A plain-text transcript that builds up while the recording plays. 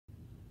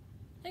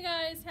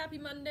guys, happy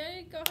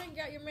Monday. Go ahead and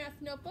get your math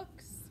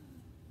notebooks.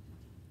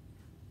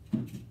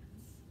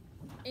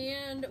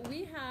 And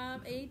we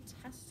have a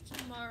test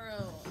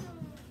tomorrow.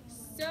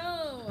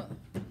 So,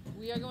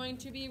 we are going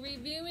to be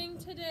reviewing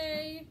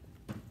today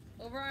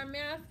over our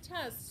math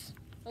test,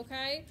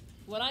 okay?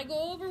 What I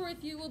go over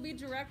with you will be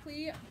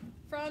directly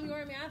from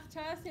your math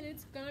test, and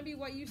it's going to be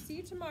what you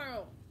see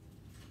tomorrow.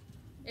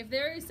 If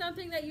there is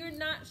something that you're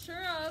not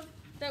sure of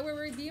that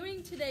we're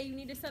reviewing today, you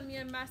need to send me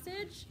a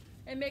message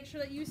and make sure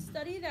that you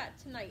study that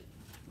tonight.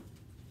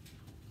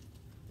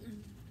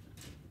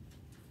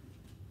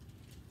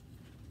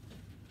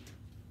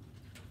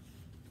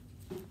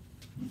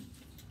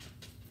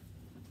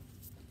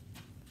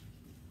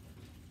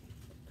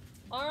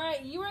 All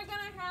right, you are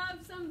going to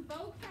have some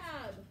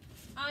vocab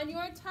on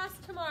your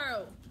test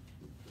tomorrow.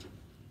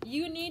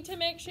 You need to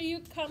make sure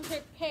you come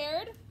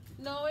prepared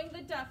knowing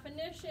the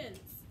definitions.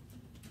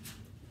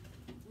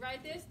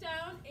 Write this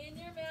down in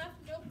your math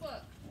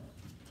notebook.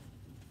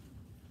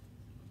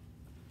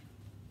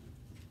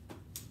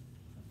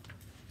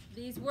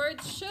 These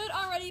words should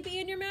already be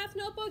in your math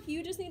notebook.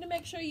 You just need to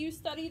make sure you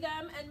study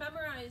them and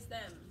memorize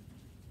them.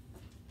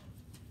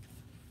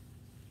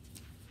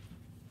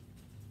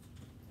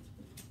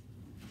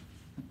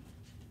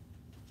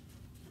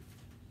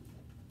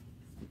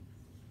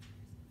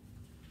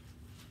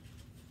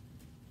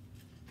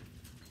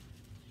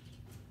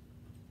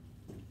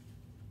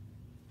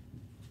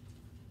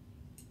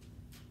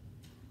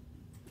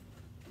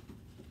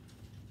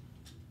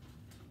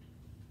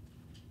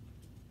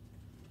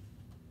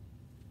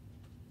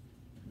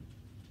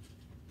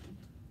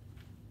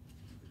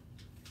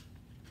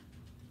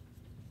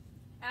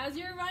 As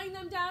you're writing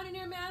them down in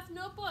your math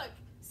notebook,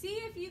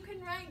 see if you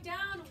can write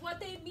down what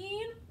they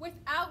mean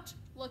without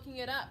looking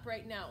it up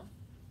right now.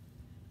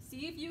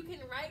 See if you can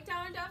write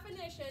down a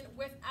definition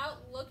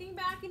without looking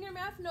back in your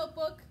math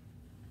notebook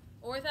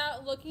or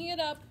without looking it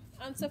up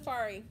on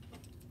Safari.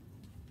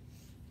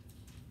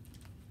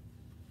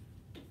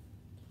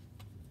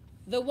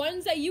 The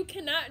ones that you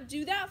cannot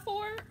do that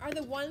for are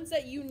the ones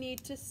that you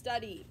need to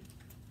study.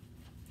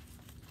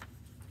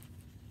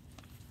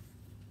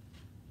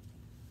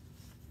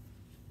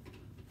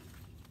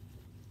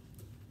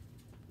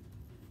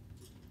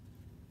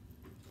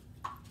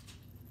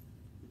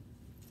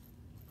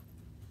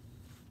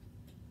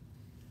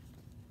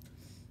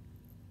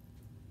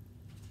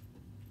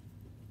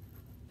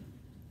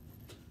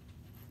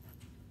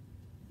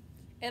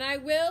 And I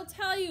will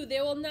tell you,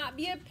 there will not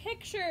be a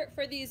picture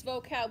for these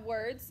vocab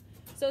words.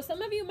 So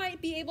some of you might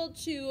be able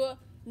to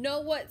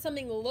know what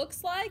something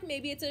looks like.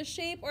 Maybe it's a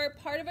shape or a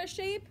part of a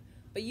shape,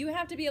 but you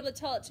have to be able to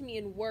tell it to me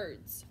in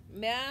words,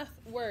 math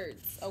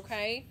words,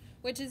 okay?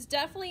 Which is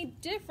definitely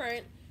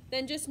different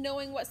than just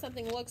knowing what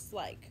something looks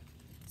like.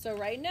 So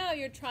right now,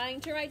 you're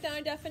trying to write down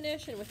a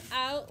definition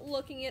without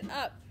looking it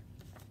up.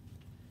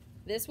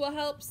 This will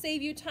help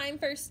save you time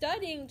for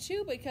studying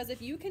too, because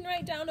if you can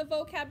write down a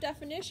vocab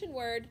definition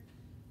word,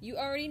 you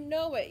already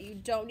know it. You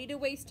don't need to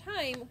waste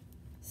time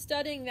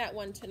studying that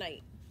one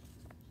tonight.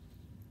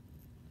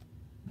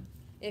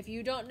 If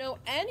you don't know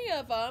any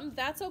of them,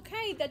 that's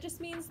okay. That just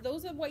means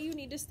those are what you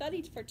need to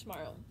study for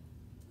tomorrow.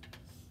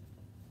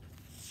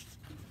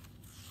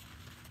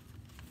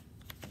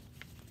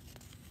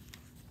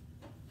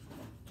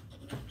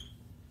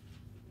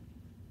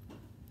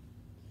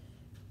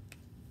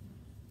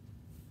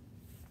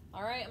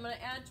 All right, I'm going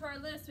to add to our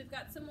list. We've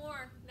got some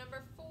more.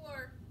 Number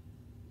 4.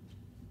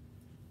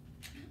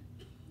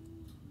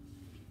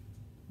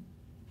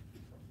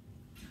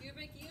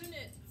 Cubic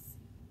units.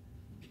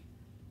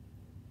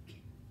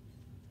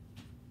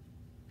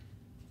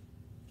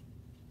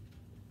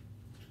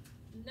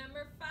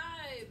 Number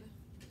 5,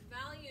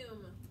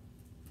 volume.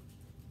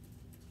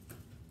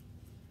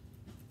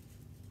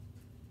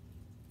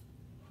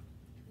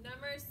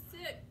 Number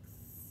 6,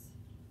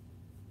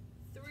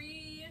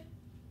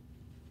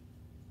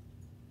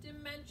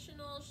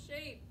 3-dimensional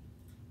shape.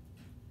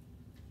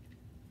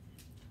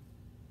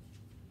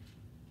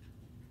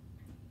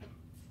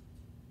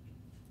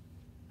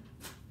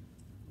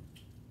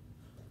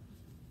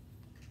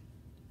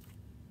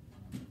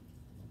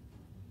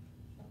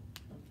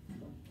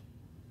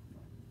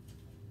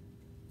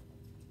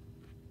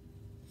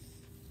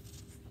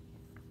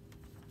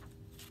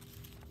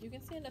 You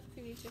can stand up if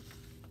you need to.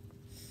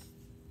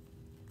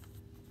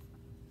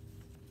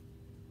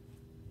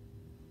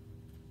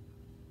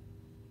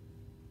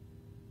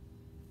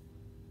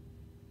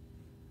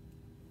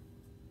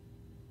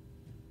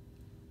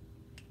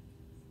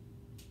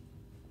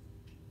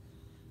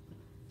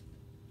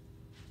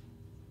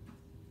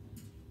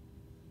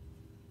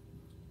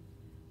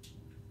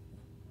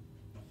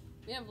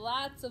 We have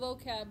lots of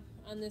vocab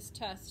on this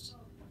test.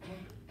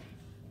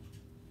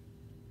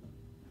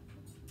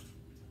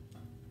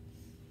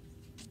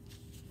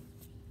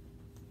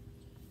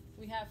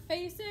 We have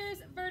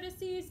faces,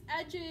 vertices,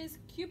 edges,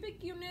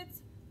 cubic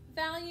units,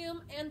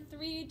 volume, and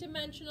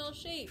 3-dimensional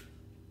shape.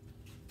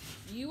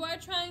 You are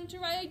trying to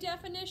write a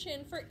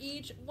definition for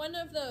each one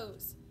of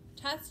those.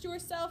 Test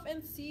yourself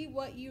and see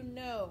what you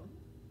know.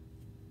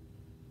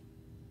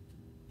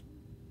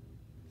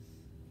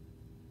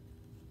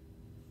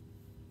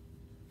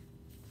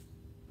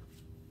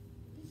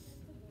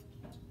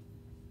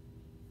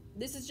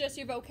 This is just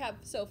your vocab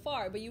so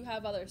far, but you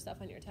have other stuff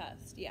on your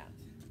test. Yeah.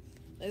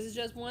 This is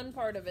just one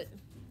part of it.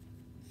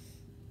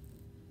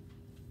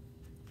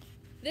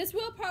 This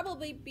will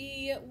probably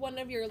be one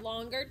of your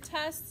longer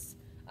tests.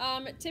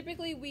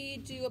 Typically, we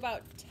do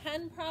about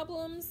 10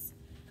 problems.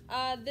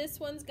 This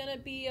one's going to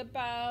be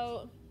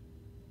about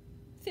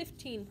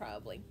 15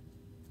 probably.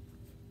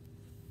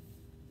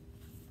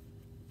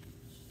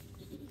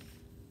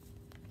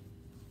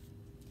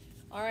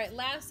 All right,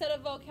 last set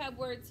of vocab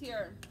words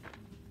here.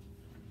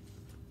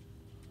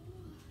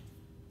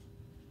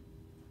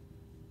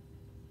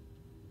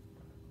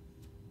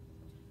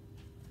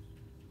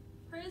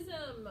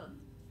 Prism,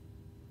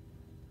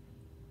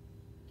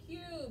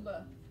 cube,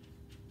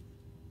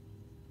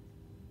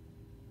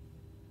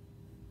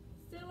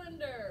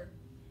 cylinder,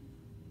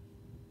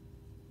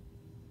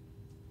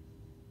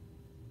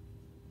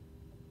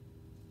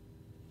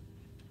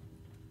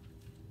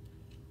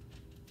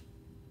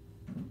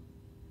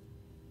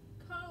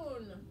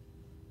 cone,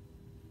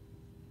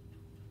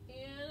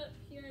 and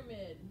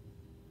pyramid.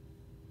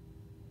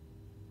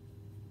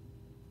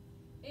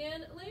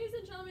 And ladies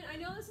and gentlemen, I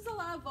know this is a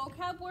lot of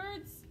vocab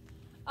words,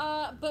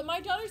 but my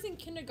daughter's in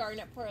kindergarten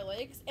at Pearl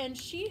Lakes, and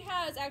she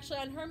has actually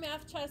on her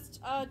math test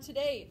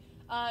today,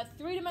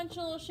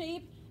 three-dimensional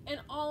shape and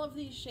all of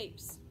these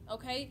shapes,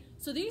 okay?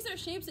 So these are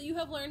shapes that you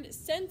have learned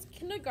since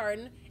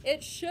kindergarten.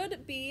 It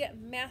should be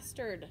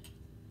mastered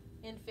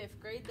in 5th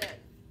grade then.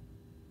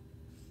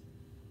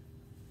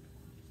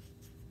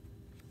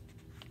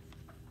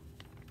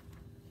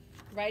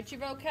 Write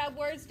your vocab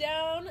words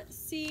down.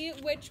 See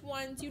which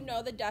ones you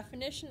know the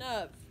definition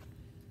of.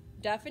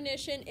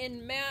 Definition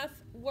in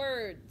math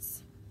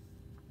words.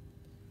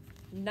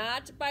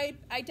 Not by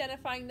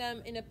identifying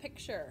them in a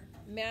picture.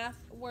 Math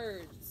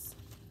words.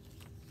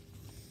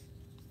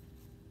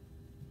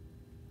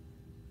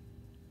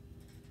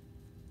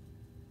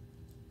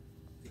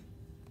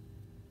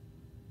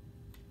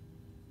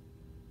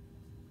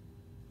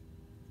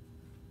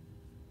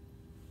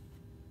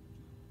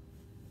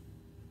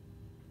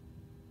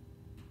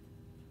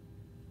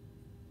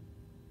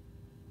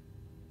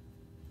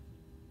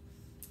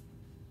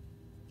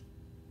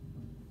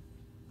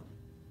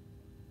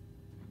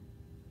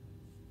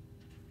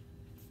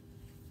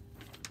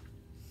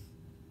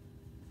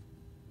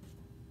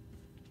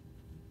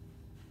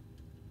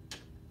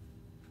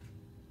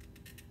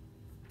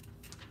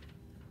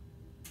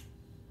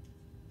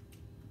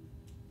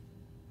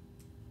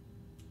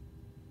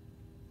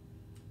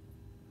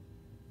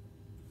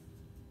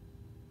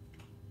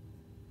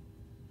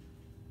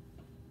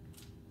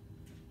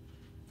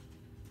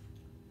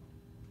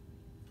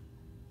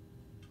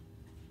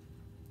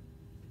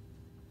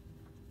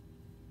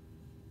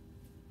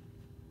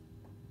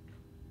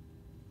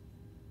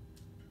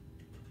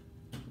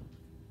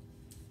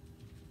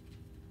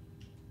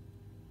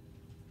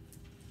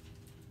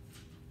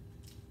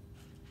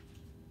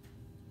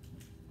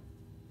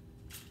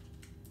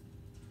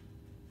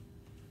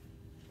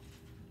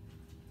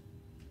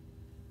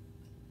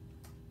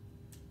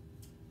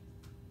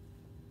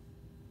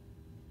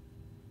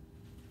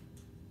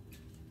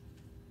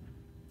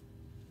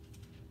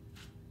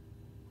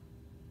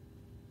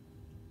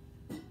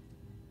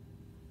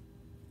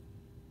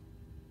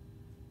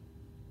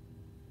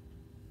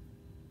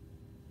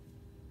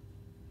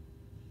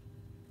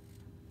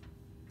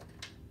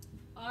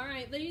 All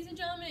right, ladies and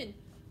gentlemen,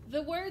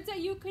 the words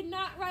that you could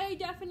not write a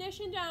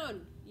definition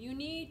down, you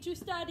need to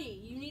study.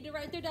 You need to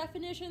write their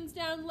definitions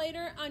down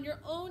later on your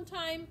own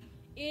time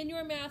in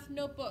your math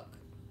notebook,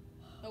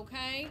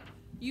 okay?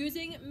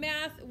 Using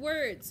math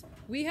words.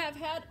 We have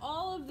had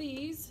all of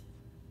these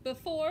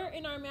before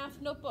in our math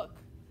notebook,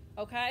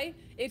 okay?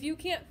 If you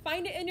can't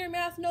find it in your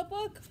math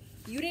notebook,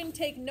 you didn't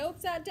take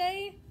notes that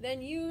day,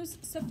 then use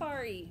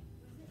Safari.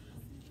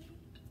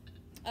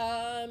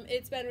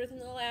 It's been within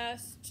the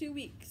last 2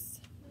 weeks.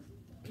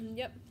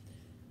 Yep.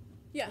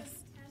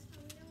 Yes.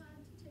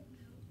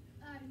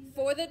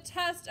 For the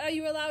test, are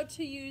you allowed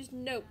to use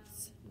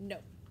notes? No.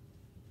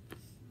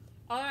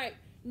 All right.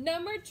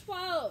 Number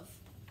 12.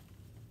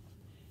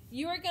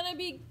 You are going to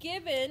be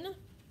given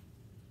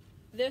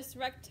this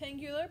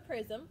rectangular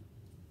prism.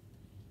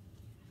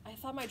 I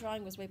thought my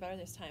drawing was way better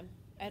this time.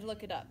 I had to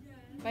look it up.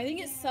 But I think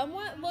it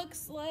somewhat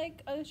looks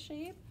like a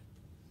shape.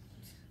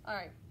 All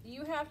right.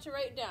 You have to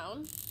write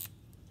down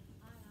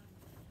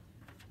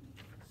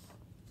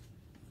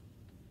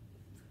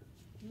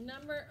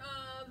number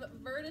of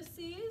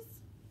vertices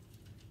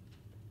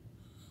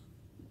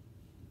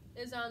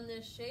is on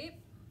this shape.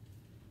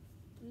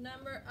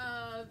 Number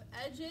of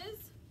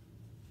edges.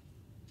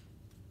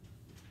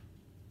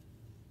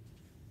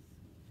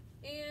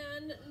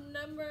 And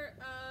number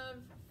of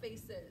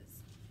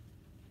faces.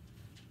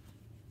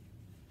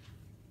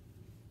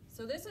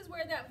 So this is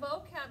where that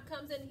vocab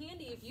comes in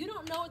handy. If you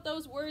don't know what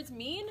those words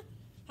mean,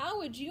 how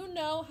would you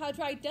know how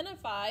to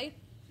identify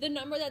the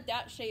number that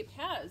that shape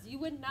has? You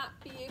would not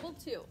be able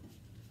to.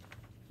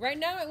 Right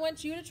now, I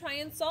want you to try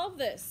and solve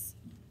this.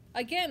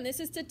 Again, this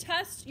is to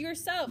test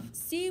yourself.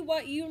 See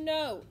what you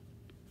know.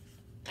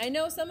 I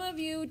know some of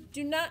you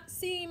do not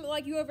seem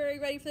like you are very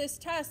ready for this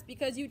test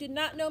because you did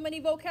not know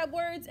many vocab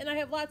words, and I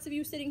have lots of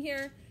you sitting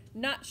here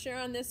not sure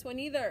on this one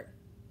either.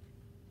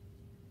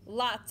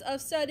 Lots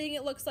of studying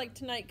it looks like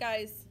tonight,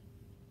 guys.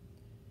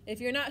 If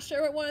you're not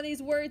sure what one of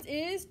these words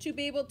is, to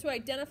be able to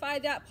identify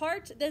that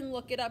part, then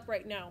look it up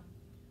right now.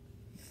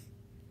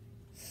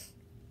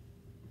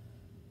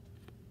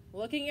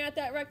 Looking at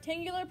that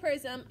rectangular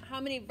prism,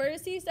 how many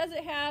vertices does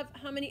it have,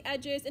 how many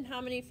edges, and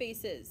how many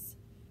faces?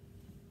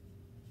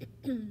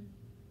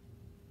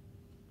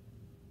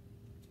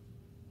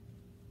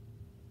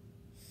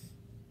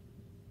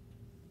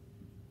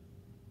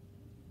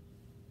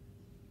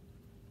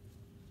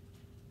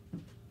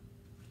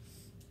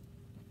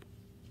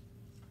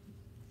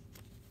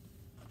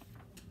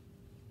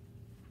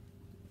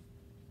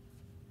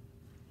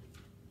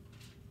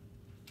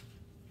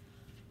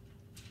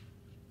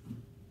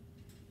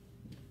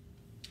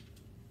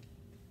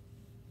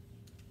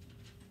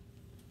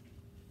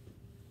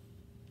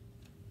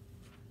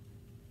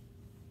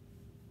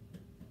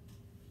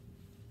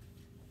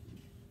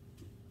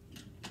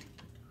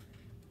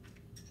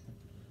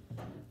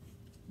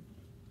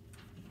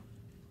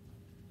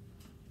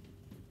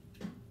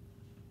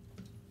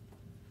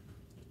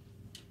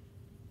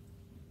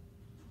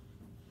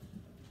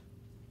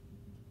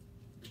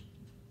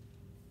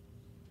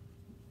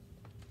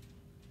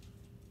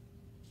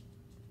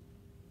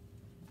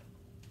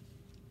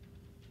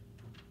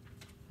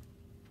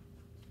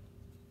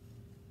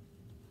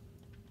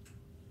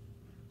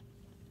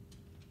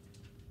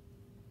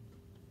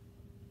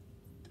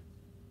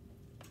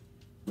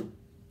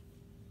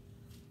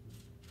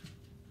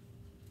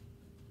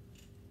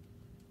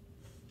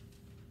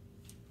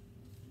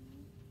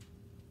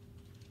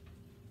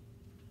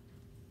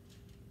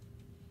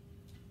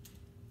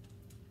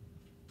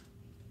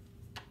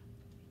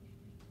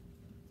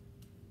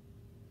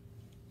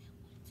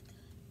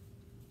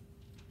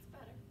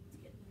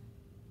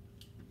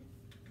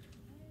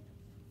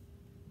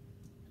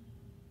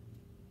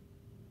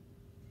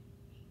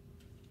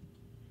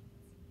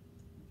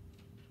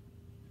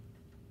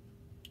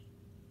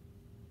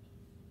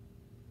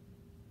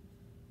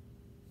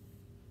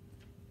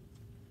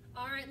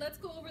 All right, let's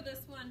go over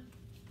this one.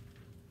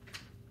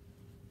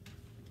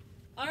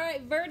 All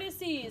right,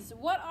 vertices.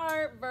 What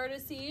are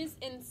vertices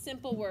in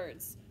simple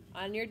words?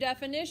 On your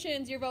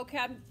definitions, your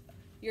vocab,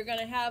 you're going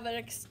to have an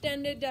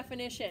extended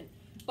definition.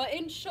 But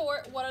in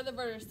short, what are the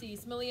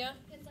vertices, Malia?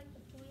 It's like the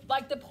points.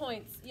 Like the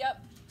points,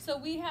 yep. So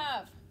we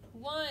have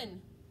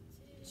 1,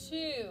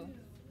 2,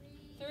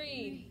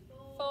 3,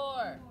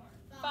 4,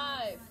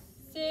 5,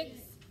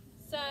 6,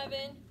 7,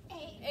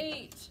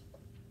 8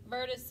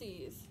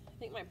 vertices.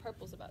 I think my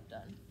purple's about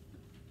done.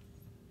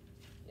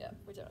 Yeah,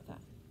 we're done with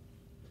that.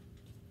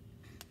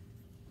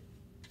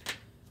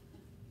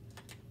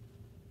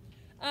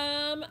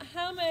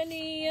 How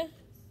many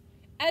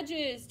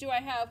edges do I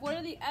have? What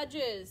are the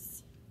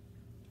edges?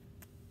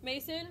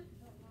 Mason?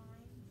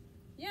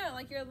 Yeah,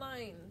 like your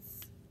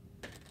lines.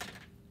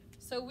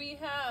 So we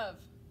have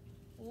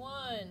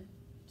 1,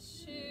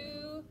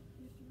 2,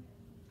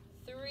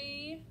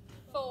 3,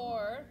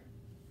 4,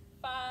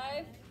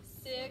 5,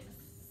 6,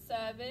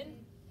 7,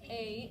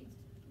 8,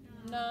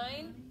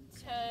 9,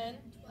 10,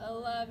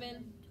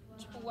 11,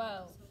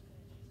 12.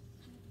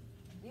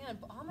 Man,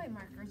 all my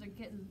markers are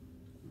getting...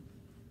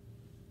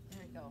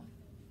 There we go.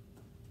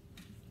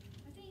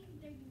 I think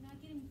they're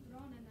not getting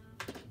thrown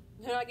enough.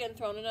 They're not getting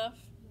thrown enough?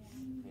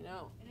 Yeah. I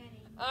know.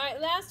 All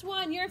right, last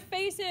one. Your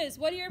faces.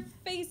 What are your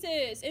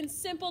faces in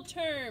simple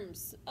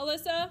terms?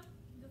 Alyssa?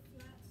 The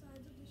flat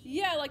sides of the shape.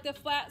 Yeah, like the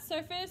flat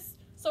surface.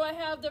 So I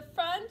have the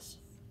front,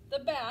 the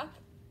back.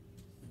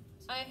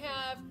 I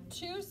have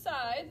 2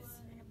 sides.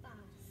 And a bottom.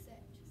 6.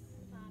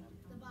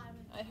 The bottom.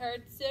 I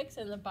heard 6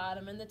 and the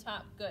bottom and the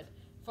top. Good.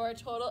 For a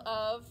total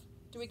of,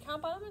 do we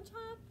count bottom and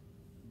top?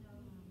 No.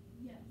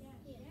 Yes.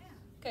 Yeah.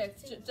 Okay,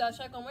 let's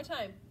check one more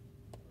time.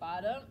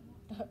 Bottom,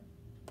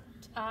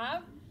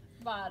 top,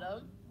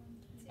 bottom.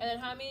 And then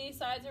how many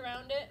sides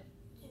around it?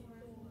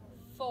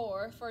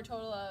 4 for a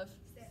total of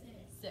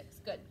 6.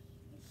 Good.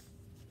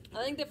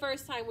 I think the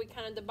first time we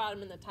counted the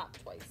bottom and the top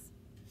twice.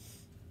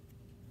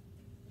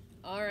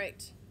 All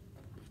right.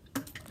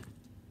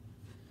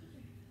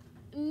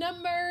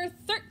 Number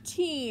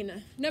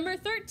 13. Number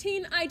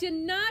 13, I did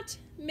not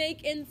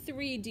make in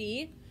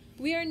 3D.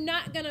 We are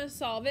not going to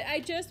solve it.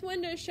 I just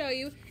wanted to show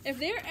you, if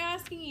they're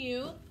asking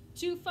you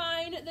to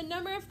find the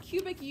number of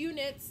cubic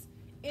units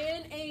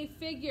in a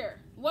figure,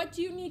 what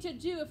do you need to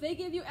do? If they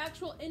give you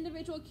actual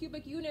individual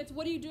cubic units,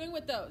 what are you doing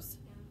with those?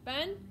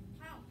 Ben?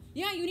 Count.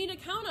 Yeah, you need to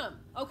count them,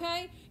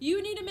 okay?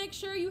 You need to make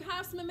sure you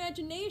have some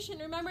imagination.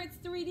 Remember, it's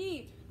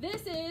 3D.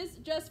 This is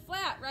just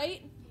flat,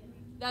 right?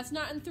 That's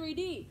not in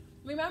 3D.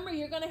 Remember,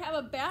 you're going to have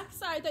a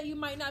backside that you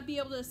might not be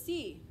able to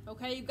see,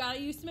 okay? You've got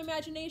to use some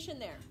imagination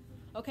there,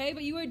 okay?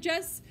 But you are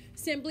just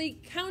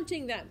simply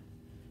counting them,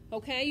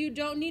 okay? You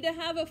don't need to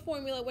have a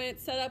formula when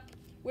it's set up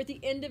with the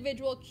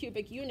individual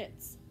cubic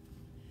units.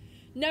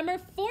 Number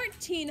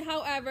 14,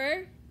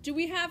 however, do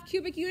we have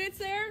cubic units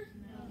there?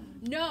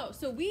 No.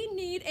 So we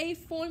need a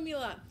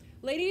formula.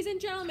 Ladies and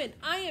gentlemen,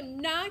 I am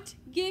not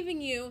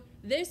giving you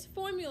this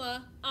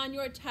formula on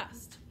your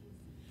test.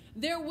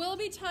 There will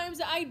be times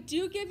that I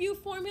do give you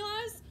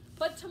formulas,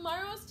 but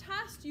tomorrow's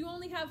test, you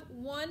only have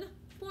one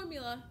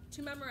formula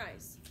to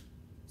memorize.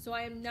 So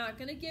I am not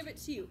going to give it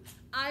to you.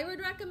 I would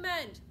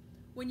recommend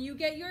when you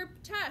get your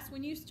test,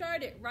 when you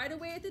start it, right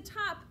away at the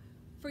top,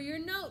 for your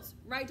notes,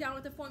 write down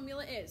what the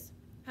formula is.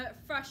 Have it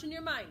fresh in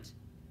your mind.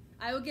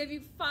 I will give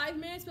you 5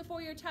 minutes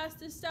before your test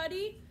to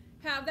study.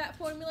 Have that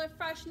formula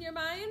fresh in your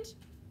mind.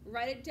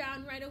 Write it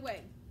down right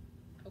away.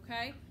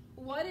 Okay?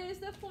 What is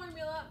the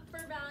formula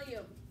for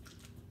volume?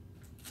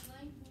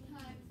 Length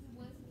times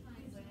width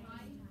times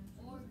height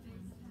or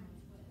base times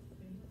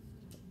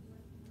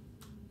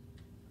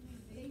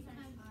width. Base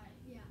times height.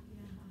 Yeah.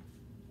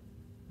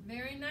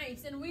 Very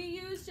nice. And we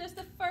use just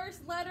the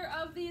first letter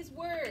of these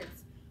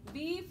words.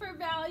 V for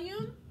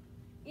volume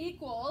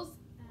equals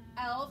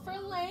L for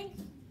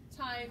length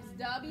times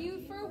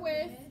W for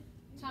width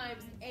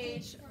times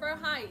H for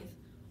height.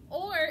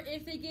 Or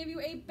if they give you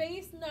a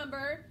base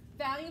number,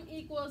 volume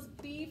equals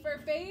B for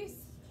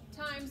base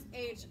times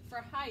H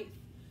for height.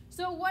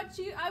 So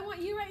I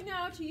want you right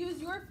now to use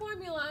your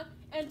formula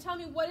and tell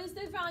me what is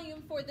the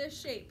volume for this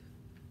shape.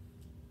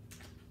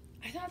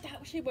 I thought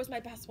that shape was my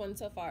best one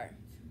so far.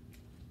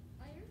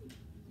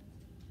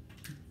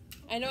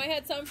 I know I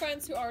had some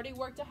friends who already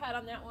worked ahead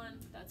on that one.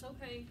 That's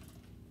okay.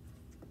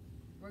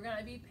 We're going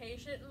to be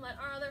patient and let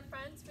our other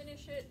friends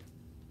finish it.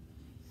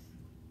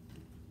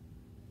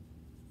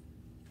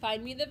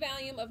 Find me the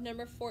volume of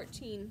number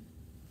 14.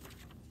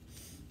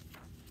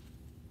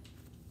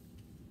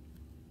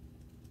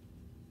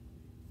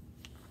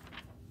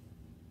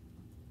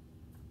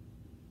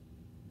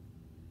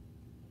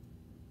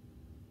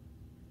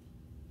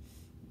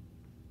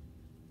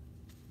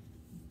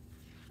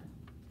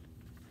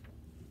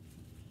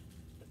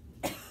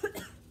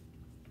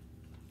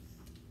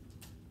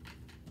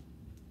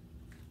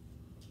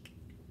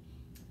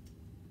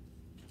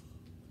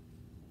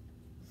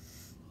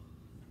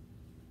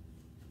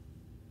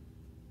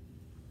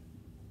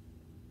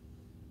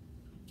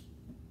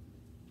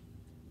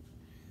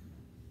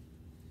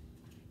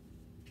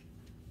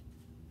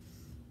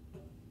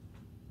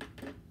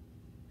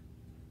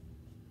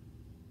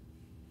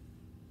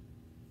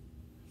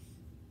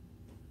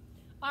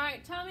 All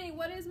right, tell me,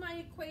 what is my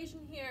equation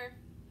here?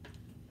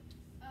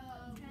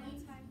 Length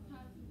times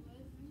width.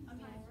 I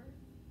mean,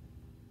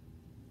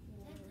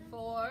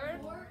 4.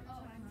 4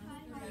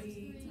 times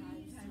 3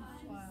 times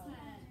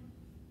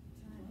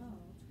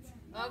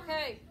 10.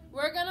 Okay,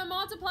 we're going to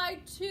multiply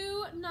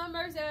 2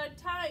 numbers at a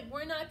time.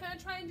 We're not going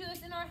to try and do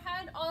this in our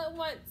head all at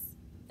once.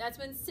 That's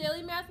when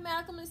silly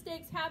mathematical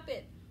mistakes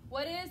happen.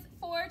 What is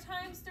 4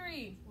 times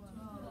 3?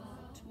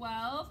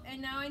 12.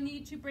 And now I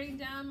need to bring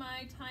down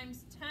my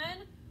times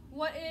 10.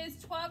 What is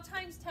 12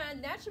 times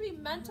 10? That should be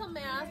mental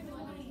math.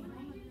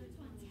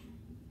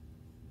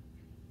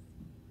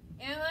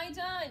 Am I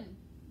done?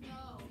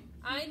 No.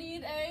 I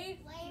need a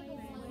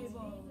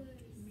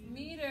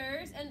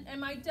meters. And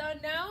am I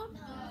done now?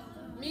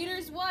 No.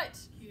 Meters what?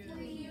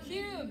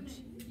 Cubed.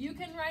 You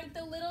can write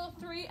the little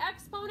 3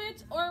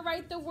 exponent or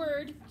write the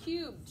word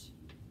cubed.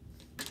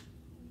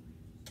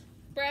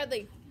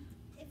 Bradley.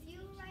 If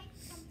you write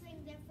something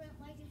different,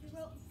 like if you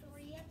wrote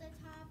 3 at the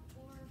top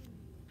or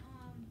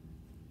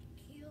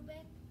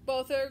cubic.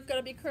 Both are going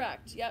to be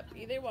correct. Yep,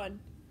 either one.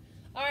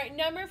 All right,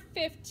 number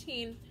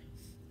 15.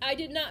 I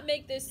did not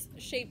make this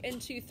shape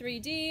into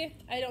 3D.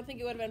 I don't think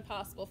it would have been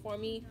possible for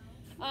me.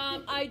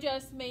 I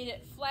just made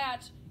it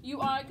flat.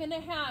 You are going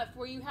to have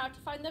where you have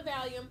to find the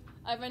volume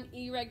of an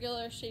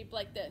irregular shape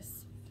like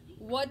this.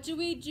 What do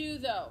we do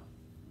though?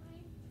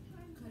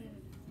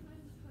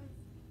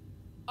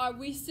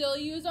 We still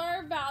use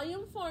our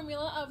volume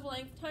formula of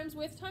length times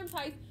width times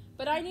height,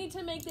 but I need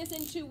to make this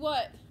into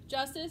what,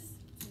 Justice?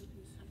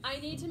 I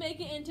need to make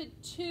it into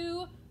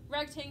 2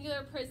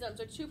 rectangular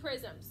prisms, or 2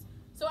 prisms.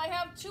 So I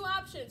have 2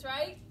 options,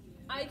 right?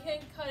 I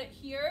can cut it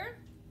here,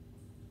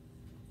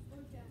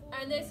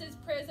 and this is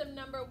prism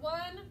number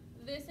 1,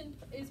 this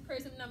is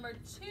prism number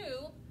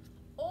 2,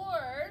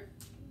 or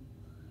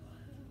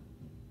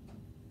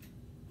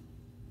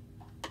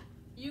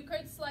you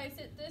could slice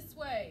it this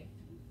way.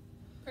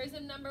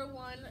 Prism number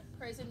 1,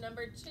 prism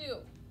number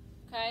 2,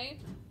 okay?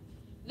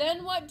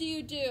 Then what do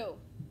you do?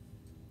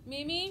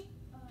 Mimi?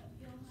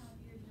 You'll have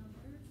your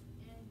numbers,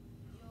 and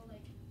you'll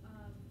then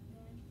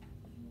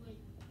you would,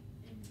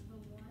 in the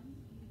 1, you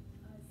see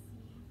what's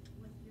your length,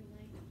 what's your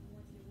width, and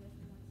what's your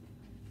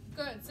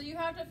height. Good, so you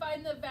have to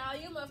find the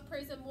volume of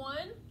prism 1,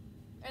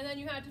 and then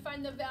you have to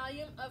find the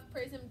volume of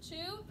prism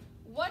 2.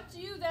 What do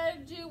you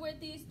then do with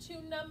these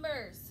 2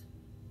 numbers?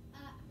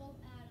 Both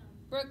add them.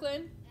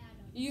 Brooklyn? Add them.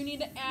 You need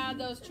to add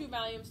those 2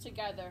 volumes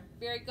together.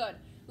 Very good.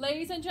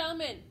 Ladies and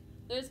gentlemen,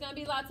 there's going to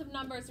be lots of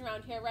numbers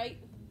around here, right?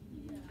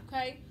 Yeah.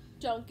 Okay?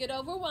 Don't get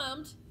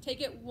overwhelmed.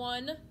 Take it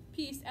 1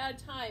 piece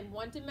at a time,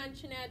 1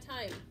 dimension at a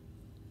time.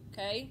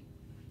 Okay?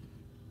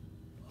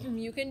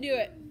 You can do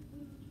it.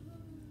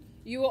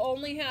 You will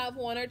only have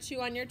 1 or 2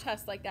 on your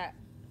test like that.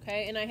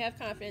 Okay? And I have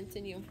confidence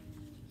in you.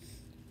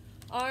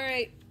 All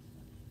right.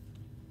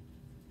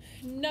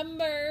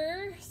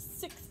 Number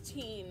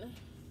 16. I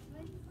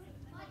thought you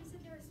said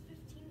there was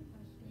 15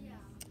 questions. Yeah.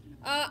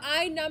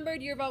 I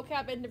numbered your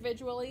vocab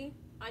individually.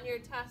 On your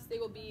test, they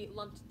will be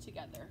lumped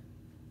together.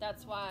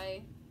 That's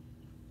why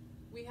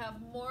we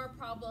have more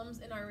problems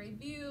in our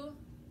review.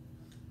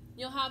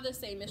 You'll have the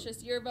same. It's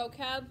just your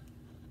vocab.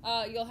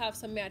 You'll have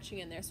some matching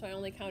in there, so I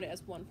only count it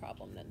as one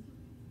problem then.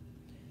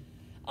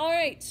 All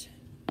right.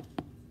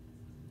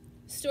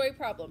 Story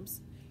problems.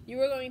 You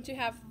are going to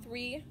have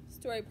 3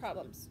 story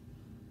problems.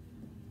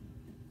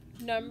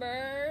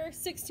 Number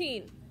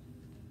 16.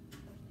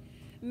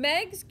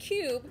 Meg's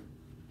cube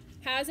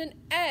has an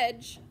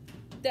edge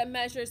that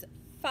measures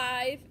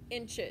 5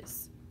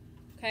 inches.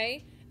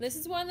 Okay? This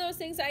is one of those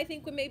things I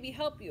think would maybe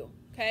help you,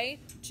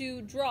 okay,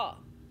 to draw.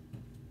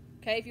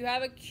 Okay, if you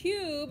have a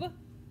cube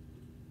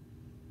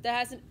that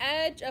has an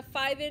edge of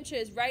 5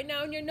 inches, right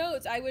now in your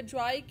notes, I would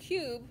draw a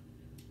cube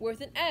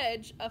with an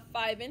edge of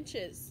 5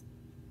 inches.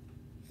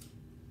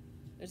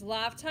 There's a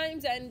lot of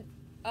times in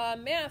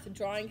math,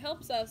 drawing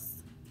helps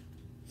us.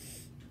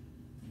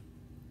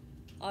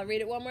 I'll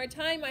read it one more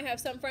time. I have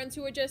some friends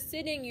who are just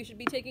sitting. You should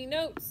be taking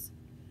notes.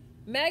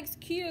 Meg's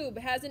cube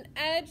has an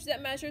edge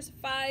that measures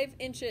 5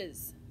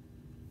 inches.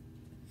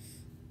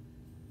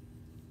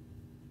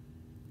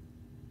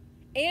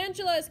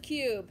 Angela's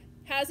cube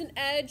has an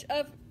edge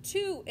of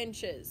 2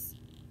 inches.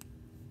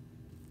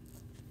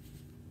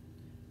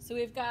 So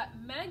we've got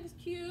Meg's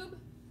cube,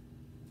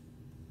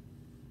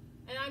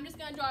 and I'm just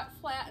going to draw it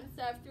flat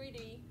instead of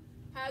 3D,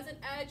 has an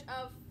edge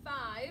of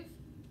 5.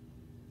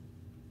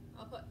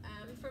 I'll put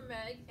M for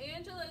Meg.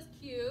 Angela's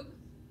cube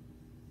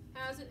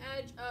has an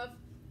edge of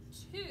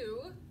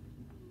 2.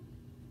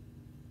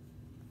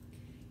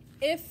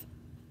 If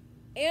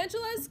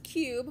Angela's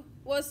cube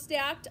was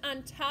stacked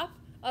on top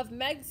of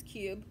Meg's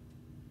cube,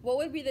 what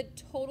would be the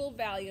total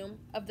volume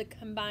of the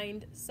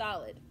combined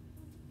solid?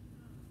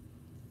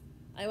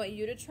 I want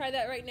you to try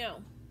that right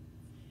now.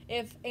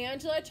 If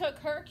Angela took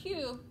her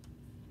cube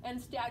and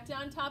stacked it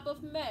on top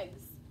of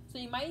Meg's, so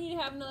you might need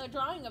to have another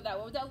drawing of that.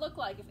 What would that look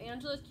like if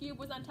Angela's cube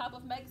was on top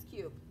of Meg's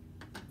cube?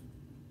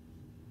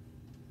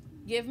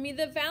 Give me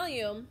the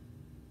volume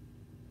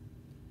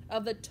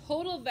of the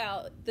total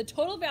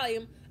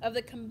volume of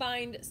the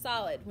combined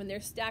solid when they're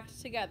stacked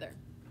together.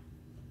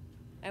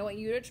 I want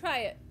you to try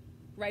it.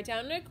 Write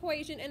down an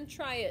equation and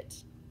try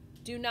it.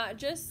 Do not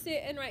just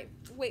sit and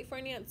wait for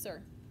an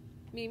answer.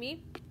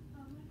 Mimi?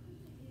 My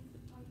question is,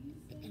 are you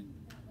saying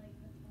that like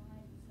the 5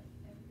 is like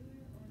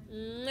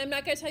everywhere, or? I'm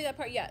not going to tell you that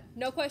part yet.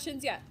 No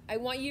questions yet. I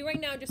want you right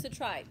now just to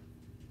try.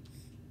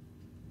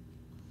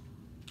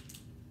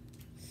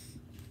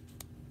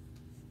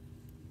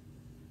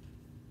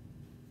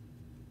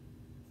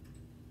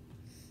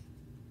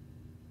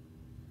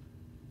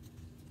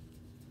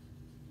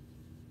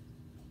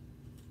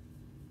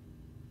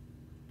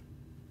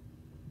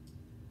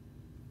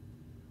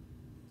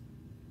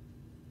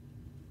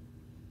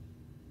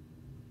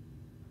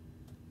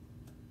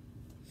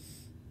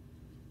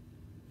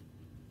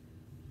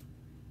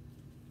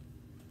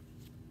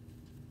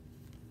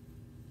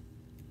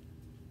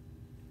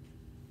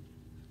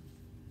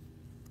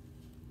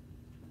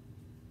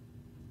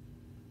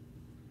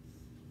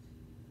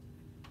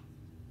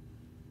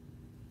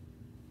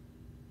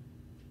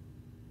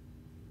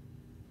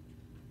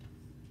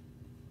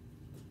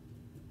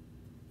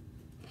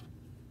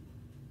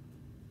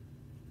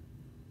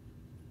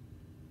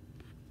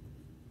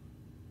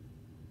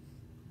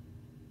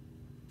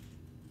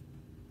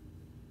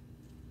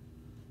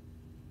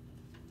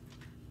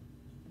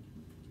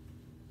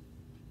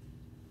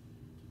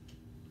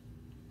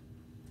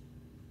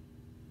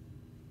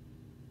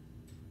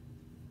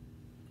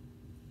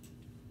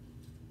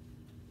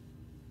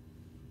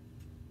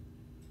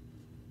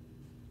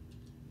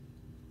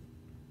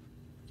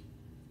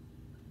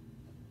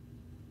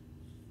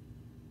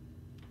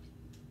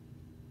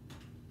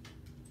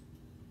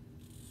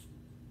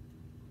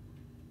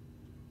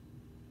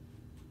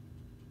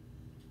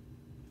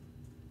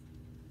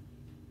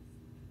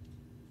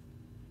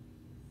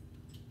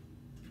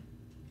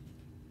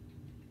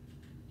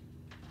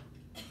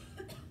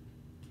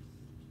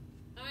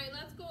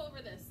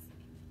 Over this.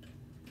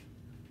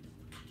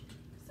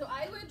 So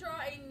I would draw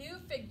a new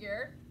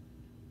figure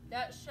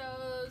that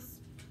shows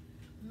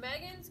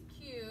Megan's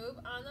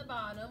cube on the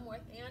bottom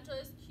with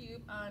Angela's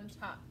cube on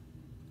top.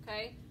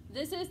 Okay?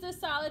 This is the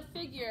solid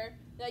figure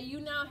that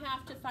you now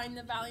have to find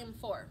the volume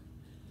for.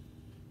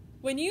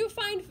 When you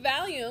find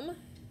volume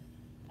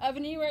of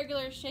an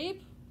irregular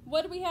shape,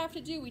 what do we have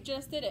to do? We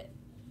just did it.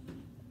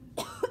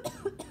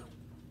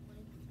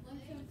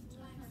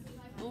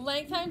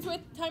 Length times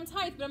width times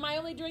height. But am I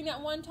only doing that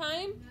one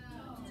time?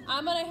 No.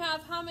 I'm going to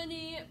have how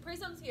many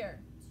prisms here?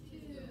 2.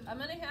 I'm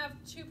going to have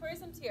 2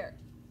 prisms here.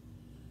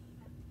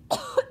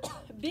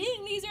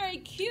 Being these are a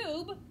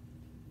cube,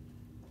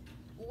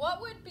 what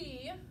would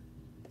be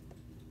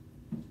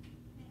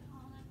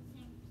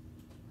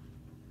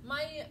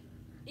my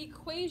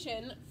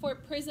equation for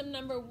prism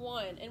number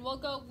 1? And we'll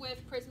go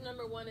with prism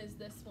number 1 is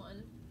this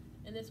one.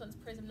 And this one's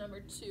prism number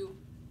 2.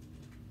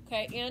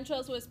 Okay,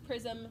 Angela's was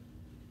prism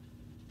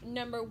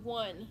number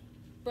 1.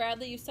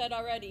 Bradley, you said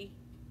already.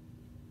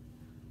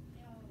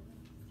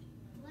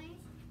 Length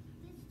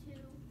is 2.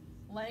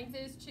 Length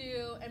is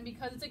 2, and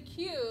because it's a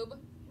cube,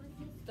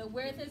 the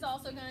width is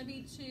also going to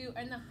be 2,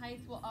 and the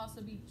height will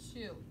also be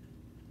 2.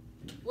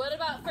 What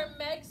about for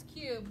Meg's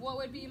cube? What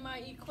would be my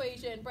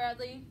equation,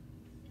 Bradley?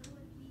 It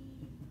would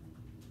be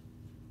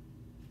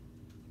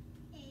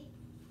 8,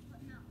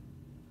 but no.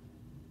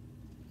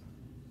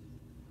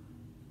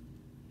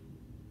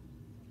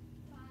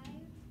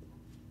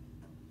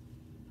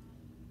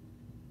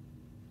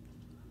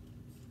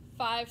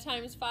 5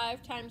 times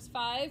 5 times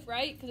 5,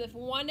 right? Because if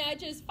one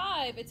edge is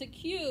 5, it's a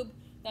cube.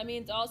 That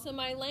means also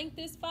my length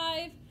is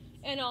 5,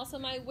 and also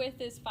my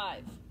width is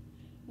 5.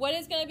 What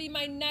is going to be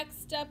my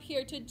next step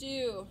here to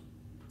do?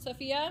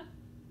 Sophia?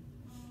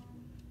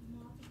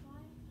 Multiply.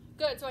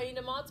 Good, so I need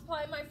to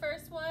multiply my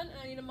first one, and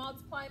I need to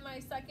multiply my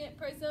second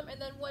prism,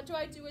 and then what do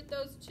I do with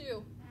those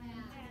two?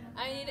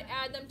 I need to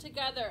add them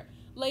together.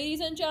 Ladies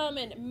and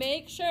gentlemen,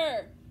 make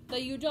sure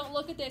that you don't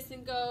look at this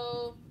and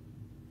go,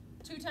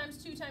 2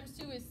 times 2 times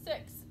 2 is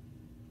 6.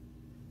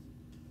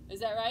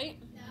 Is that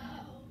right?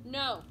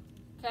 No.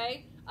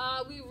 Okay.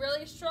 We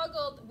really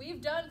struggled.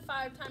 We've done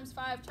 5 times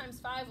 5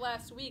 times 5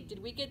 last week.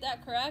 Did we get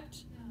that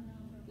correct?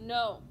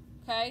 No.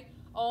 Okay.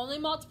 Only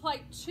multiply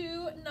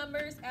 2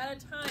 numbers at a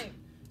time.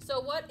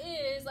 So what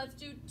is, let's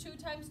do 2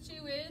 times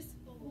 2 is?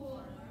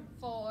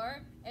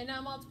 4. And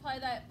now multiply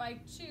that by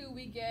 2,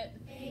 we get?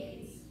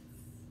 8.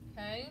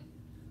 Okay.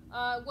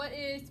 What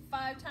is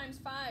 5 times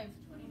 5?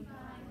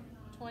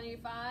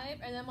 25.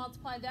 And then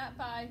multiply that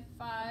by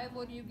 5.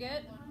 What do you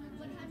get?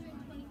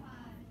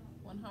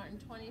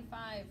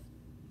 125.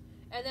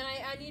 And then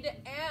I need to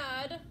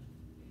add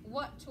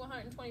what to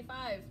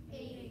 125?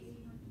 8.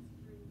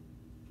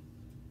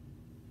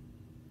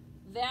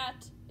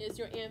 That is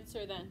your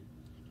answer then.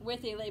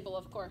 With a label,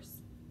 of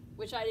course.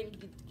 Which I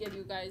didn't give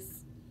you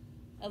guys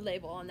a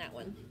label on that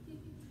one.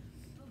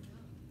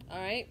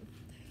 Alright.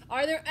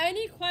 Are there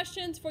any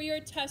questions for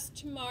your test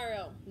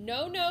tomorrow?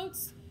 No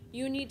notes.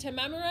 You need to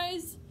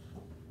memorize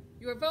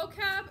your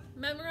vocab,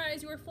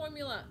 memorize your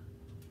formula.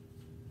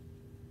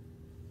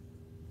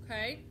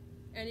 Okay?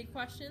 Any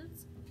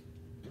questions?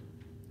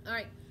 All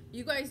right.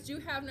 You guys do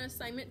have an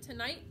assignment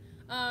tonight.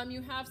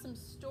 You have some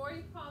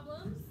story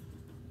problems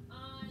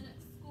on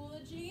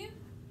Schoology.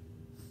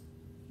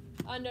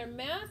 Under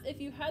math,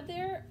 if you had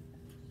there,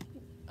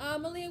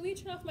 Malia, will you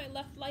turn off my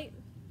left light?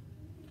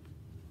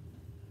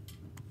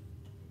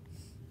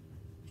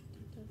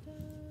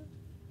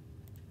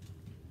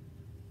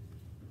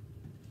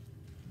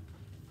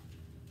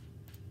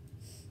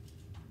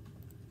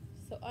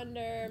 So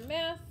under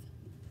math,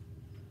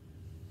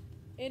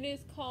 it is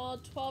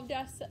called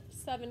 12-7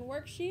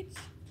 worksheet.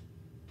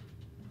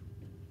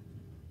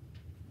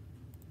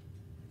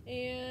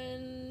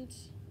 And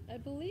I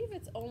believe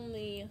it's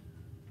only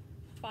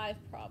 5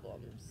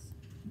 problems.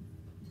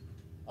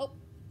 Oh,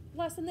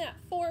 less than that.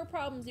 4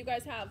 problems you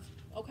guys have,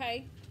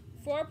 okay?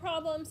 4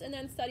 problems and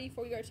then study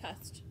for your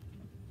test.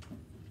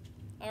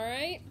 All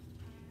right?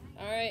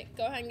 All right,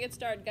 go ahead and get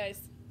started,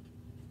 guys.